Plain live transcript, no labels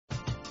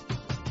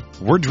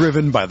We're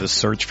driven by the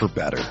search for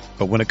better.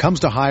 But when it comes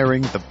to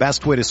hiring, the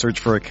best way to search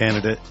for a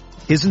candidate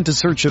isn't to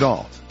search at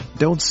all.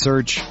 Don't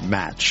search,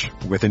 match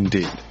with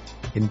Indeed.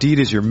 Indeed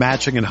is your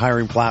matching and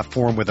hiring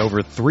platform with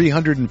over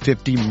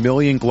 350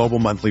 million global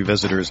monthly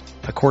visitors,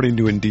 according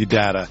to Indeed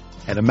data,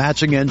 and a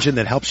matching engine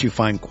that helps you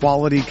find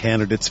quality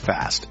candidates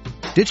fast.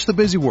 Ditch the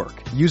busy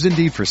work. Use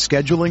Indeed for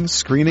scheduling,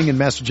 screening, and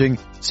messaging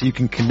so you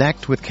can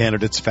connect with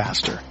candidates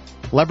faster.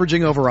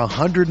 Leveraging over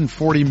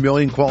 140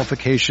 million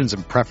qualifications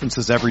and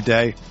preferences every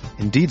day,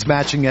 Indeed's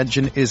matching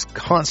engine is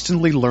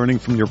constantly learning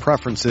from your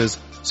preferences,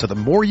 so the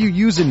more you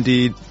use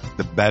Indeed,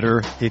 the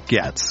better it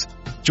gets.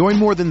 Join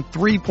more than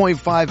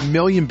 3.5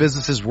 million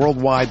businesses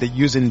worldwide that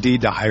use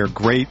Indeed to hire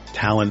great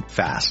talent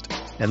fast.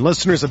 And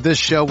listeners of this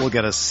show will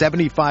get a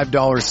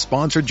 $75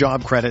 sponsored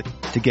job credit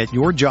to get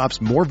your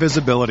jobs more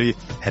visibility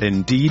at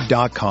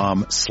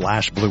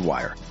Indeed.com/Blue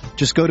Wire.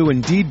 Just go to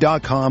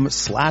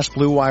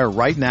Indeed.com/Blue Wire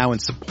right now and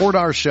support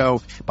our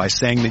show by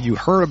saying that you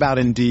heard about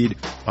Indeed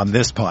on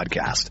this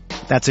podcast.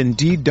 That's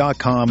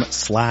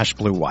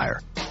Indeed.com/Blue Wire.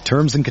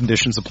 Terms and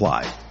conditions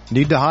apply.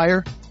 Need to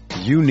hire?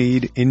 You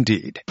need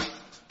Indeed.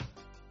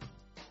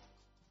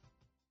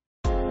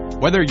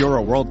 Whether you're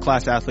a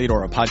world-class athlete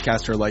or a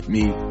podcaster like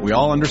me, we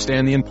all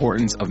understand the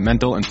importance of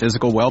mental and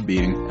physical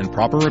well-being and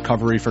proper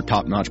recovery for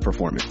top-notch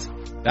performance.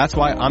 That's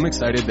why I'm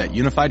excited that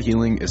Unified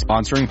Healing is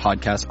sponsoring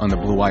podcasts on the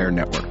Blue Wire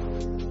Network.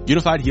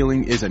 Unified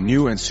Healing is a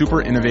new and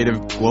super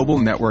innovative global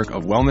network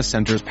of wellness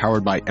centers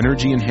powered by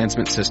Energy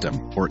Enhancement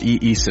System, or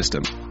EE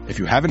System. If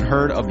you haven't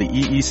heard of the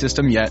EE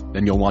System yet,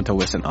 then you'll want to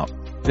listen up.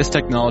 This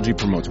technology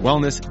promotes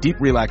wellness, deep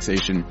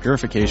relaxation,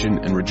 purification,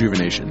 and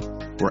rejuvenation.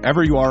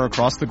 Wherever you are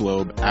across the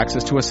globe,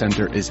 access to a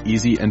center is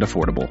easy and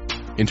affordable.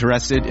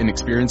 Interested in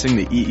experiencing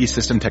the EE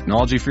System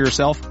technology for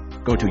yourself?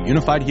 Go to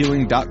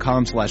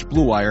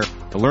unifiedhealing.com/Blue Wire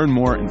to learn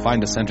more and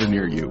find a center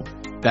near you.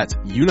 That's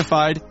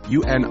unified,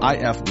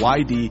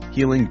 UNIFYD,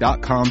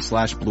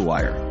 healing.com/Blue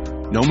Wire.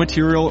 No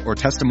material or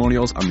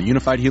testimonials on the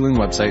Unified Healing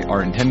website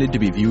are intended to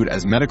be viewed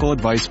as medical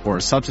advice or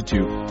a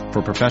substitute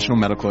for professional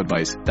medical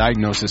advice,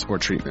 diagnosis, or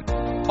treatment.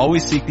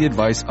 Always seek the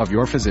advice of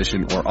your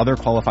physician or other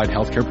qualified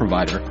healthcare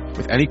provider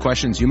with any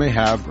questions you may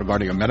have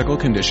regarding a medical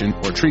condition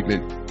or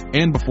treatment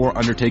and before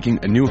undertaking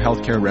a new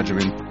healthcare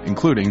regimen,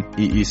 including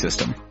EE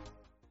System.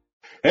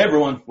 Hey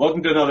everyone,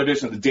 welcome to another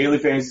edition of the Daily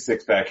Fantasy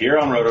Six Pack here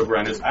on Roto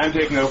Grinders. I'm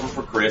taking over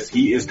for Chris.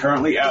 He is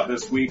currently out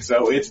this week,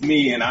 so it's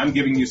me, and I'm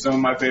giving you some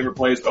of my favorite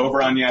plays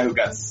over on Yahoo.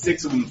 Got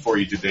 6 of them for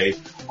you today.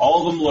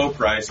 All of them low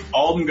price.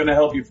 All of them going to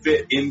help you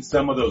fit in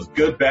some of those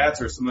good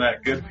bats or some of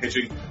that good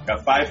pitching.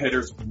 Got 5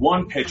 hitters,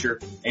 1 pitcher,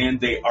 and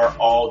they are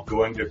all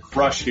going to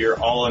crush here,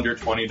 all under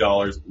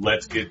 $20.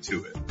 Let's get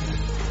to it.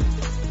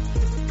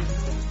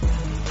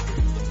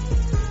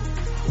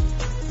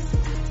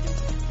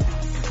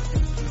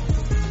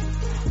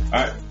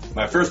 Alright,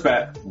 my first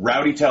bat,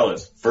 Rowdy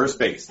Tellez, first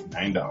base,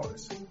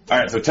 $9.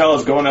 Alright, so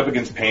Tellez going up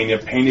against Pena.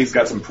 Pena's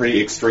got some pretty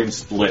extreme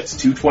splits.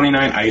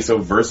 229 ISO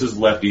versus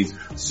lefties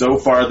so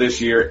far this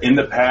year. In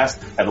the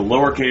past, had a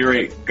lower K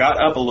rate,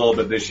 got up a little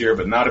bit this year,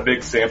 but not a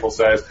big sample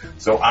size.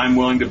 So I'm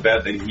willing to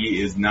bet that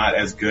he is not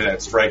as good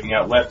at striking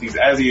out lefties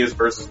as he is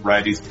versus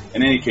righties.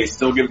 In any case,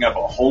 still giving up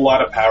a whole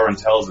lot of power, and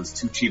Tellez is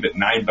too cheap at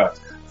 $9.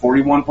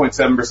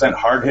 41.7%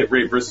 hard hit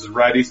rate versus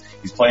righties.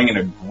 He's playing in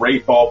a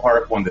great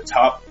ballpark, one of the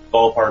top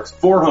ballparks,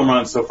 4 home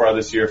runs so far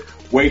this year.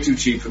 Way too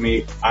cheap for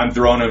me. I'm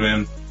throwing him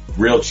in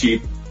real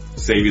cheap.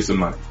 Save you some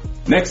money.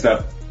 Next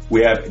up,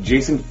 we have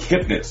Jason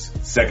Kipnis,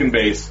 second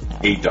base,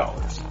 $8.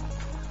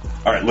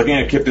 All right, looking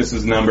at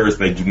Kipnis' numbers,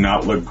 they do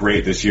not look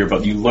great this year,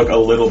 but you look a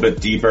little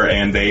bit deeper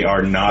and they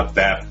are not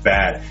that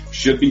bad.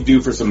 Should be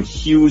due for some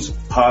huge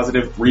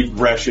positive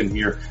regression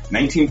here.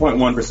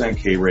 19.1%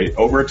 K rate,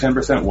 over a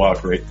 10%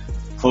 walk rate,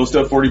 close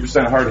to a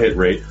 40% hard hit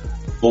rate,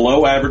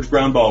 below average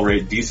ground ball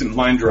rate, decent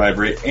line drive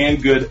rate,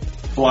 and good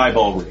fly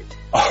ball rate.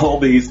 All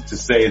these to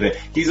say that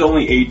he's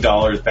only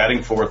 $8,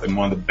 batting fourth in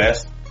one of the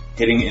best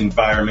hitting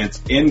environments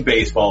in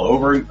baseball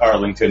over in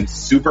Arlington.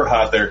 Super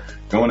hot there,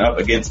 going up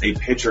against a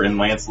pitcher in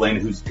Lance Lynn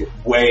who's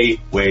way,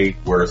 way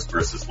worse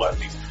versus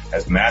lefties.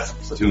 Has massive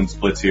platoon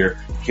splits here.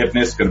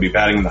 Kipnis going to be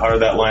batting in the heart of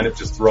that lineup.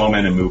 Just throw him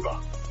in and move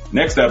on.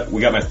 Next up, we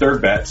got my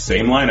third bat,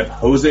 same lineup,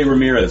 Jose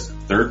Ramirez,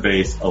 third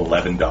base,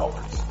 $11.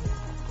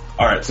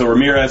 All right, so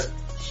Ramirez,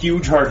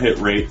 huge hard hit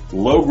rate,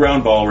 low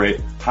ground ball rate,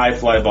 high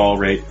fly ball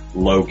rate,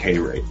 low K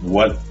rate.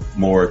 What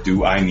more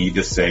do I need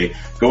to say?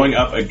 Going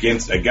up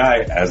against a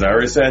guy, as I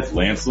already said,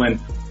 Lance Lynn,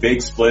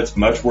 big splits,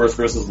 much worse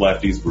versus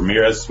lefties.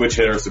 Ramirez, switch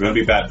hitter, so going to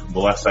be batting from the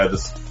left side of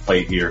the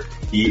plate here.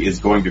 He is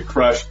going to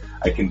crush.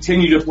 I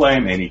continue to play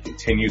him, and he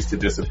continues to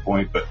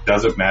disappoint, but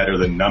doesn't matter.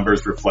 The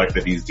numbers reflect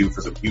that he's due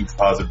for some huge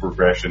positive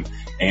regression,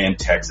 and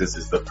Texas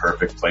is the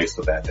perfect place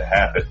for that to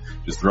happen.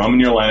 Just throw him in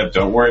your lineup.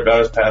 Don't worry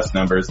about his past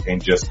numbers,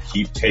 and just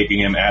keep taking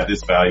him at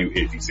this value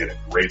if he's in a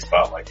great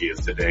spot like he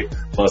is today.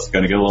 Plus,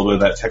 going to get a little bit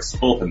of that Texas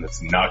bullpen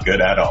that's not good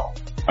at all.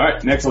 All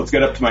right, next let's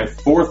get up to my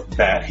fourth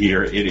bat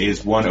here. It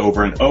is one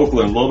over in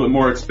Oakland, a little bit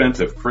more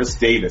expensive. Chris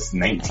Davis,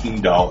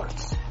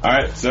 $19.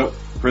 Alright, so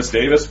Chris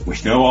Davis, we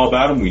know all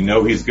about him. We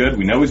know he's good.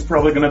 We know he's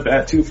probably going to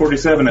bat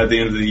 247 at the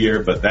end of the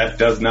year, but that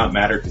does not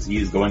matter because he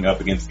is going up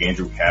against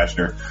Andrew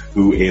Cashner,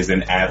 who is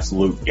an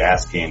absolute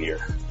gas can here.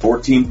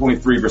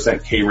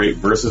 14.3% K rate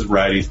versus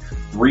righties,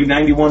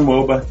 391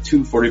 WOBA,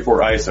 244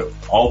 ISO,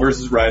 all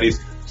versus righties,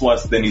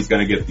 plus then he's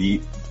going to get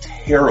the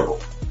terrible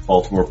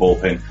Baltimore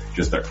bullpen.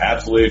 Just they're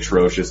absolutely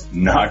atrocious,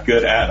 not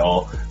good at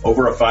all.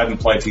 Over a 5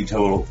 implied T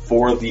total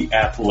for the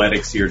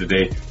Athletics here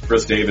today.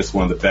 Chris Davis,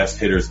 one of the best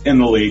hitters in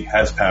the league,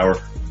 has power.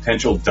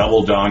 Potential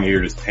double dong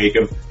here. Just take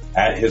him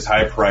at his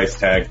high price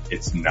tag.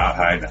 It's not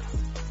high enough.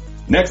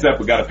 Next up,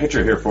 we got a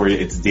pitcher here for you.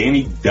 It's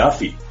Danny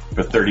Duffy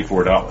for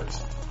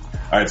 $34.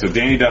 Alright, so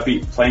Danny Duffy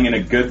playing in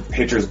a good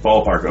pitcher's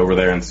ballpark over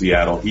there in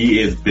Seattle.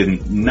 He has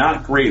been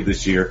not great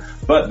this year,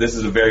 but this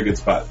is a very good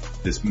spot.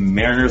 This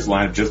Mariners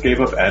lineup just gave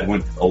up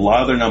Edwin. A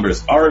lot of their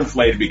numbers are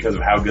inflated because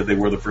of how good they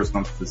were the first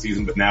month of the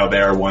season, but now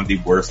they are one of the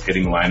worst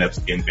hitting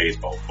lineups in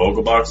baseball.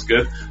 Vogelbach's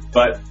good,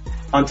 but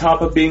on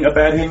top of being a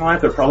bad hitting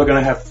lineup, they're probably going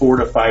to have 4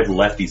 to 5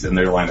 lefties in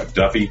their lineup.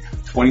 Duffy,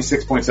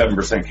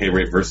 26.7% K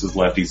rate versus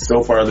lefties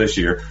so far this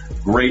year.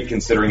 Great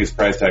considering his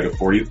price tag of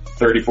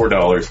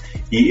 $34.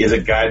 He is a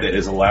guy that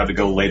is allowed to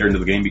go later into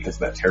the game because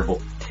of that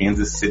terrible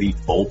Kansas City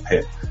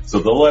bullpen. So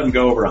they'll let him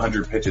go over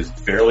 100 pitches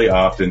fairly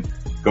often,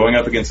 going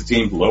up against a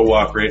team low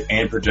walk rate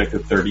and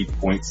projected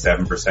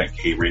 30.7%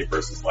 K rate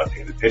versus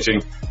left-handed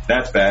pitching.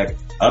 That's bad.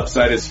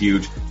 Upside is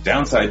huge.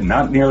 Downside,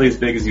 not nearly as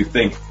big as you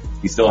think.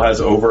 He still has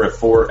over a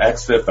 4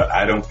 xFIP, but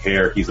I don't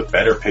care. He's a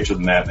better pitcher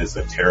than that, and it's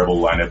a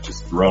terrible lineup.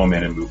 Just throw him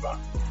in and move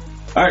on.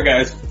 Alright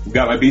guys, we've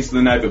got my beast of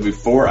the night, but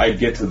before I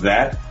get to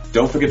that,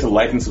 don't forget to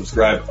like and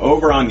subscribe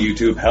over on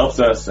YouTube. Helps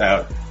us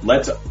out.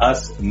 Lets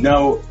us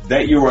know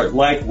that you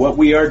like what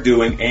we are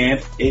doing,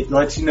 and it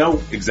lets you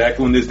know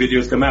exactly when these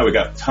videos come out. We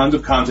got tons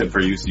of content for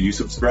you, so you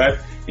subscribe,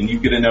 and you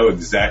get to know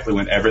exactly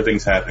when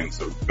everything's happening.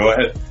 So go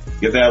ahead,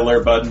 get that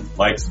alert button,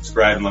 like,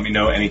 subscribe, and let me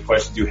know any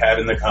questions you have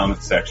in the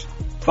comments section.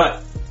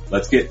 But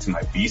let's get to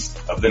my beast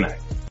of the night.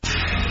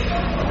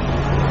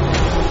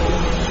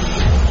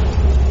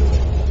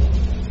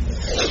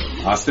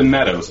 Austin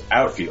Meadows,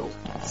 outfield,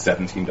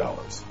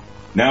 $17.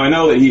 Now I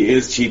know that he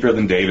is cheaper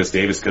than Davis.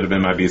 Davis could have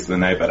been my beast of the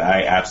night, but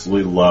I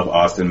absolutely love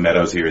Austin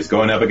Meadows here. He's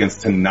going up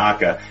against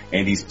Tanaka,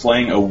 and he's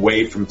playing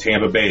away from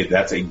Tampa Bay.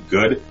 That's a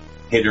good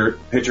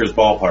pitcher's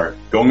ballpark.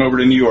 Going over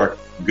to New York,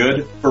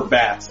 good for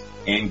bats.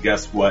 And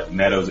guess what?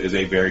 Meadows is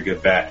a very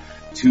good bat.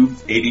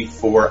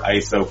 284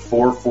 ISO,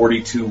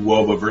 442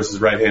 WOBA versus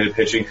right-handed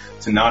pitching.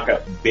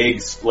 Tanaka,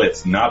 big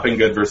splits, not been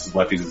good versus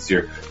lefties this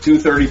year.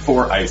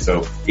 234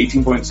 ISO,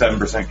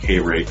 18.7% K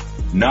rate,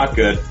 not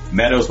good.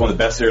 Meadows, one of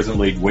the best hitters in the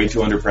league, way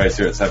too underpriced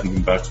here at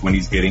 $17 when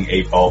he's getting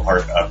a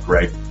ballpark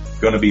upgrade.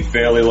 Going to be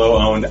fairly low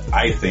owned,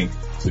 I think.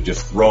 So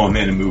just throw him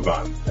in and move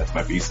on. That's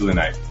my beast of the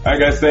night.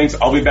 Alright guys, thanks.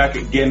 I'll be back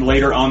again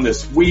later on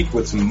this week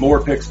with some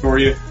more picks for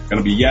you.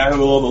 Gonna be Yahoo a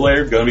little bit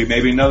later. Gonna be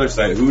maybe another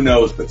site. Who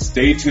knows? But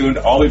stay tuned.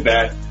 I'll be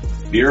back.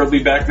 Beer will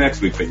be back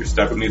next week, but you're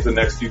stuck with me for the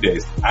next few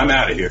days. I'm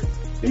out of here.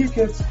 See you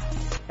kids.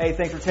 Hey,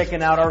 thanks for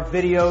checking out our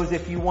videos.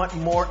 If you want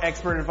more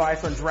expert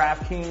advice on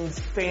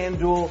DraftKings,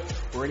 FanDuel,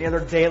 or any other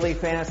daily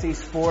fantasy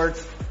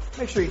sports,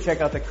 make sure you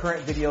check out the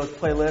current videos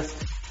playlist.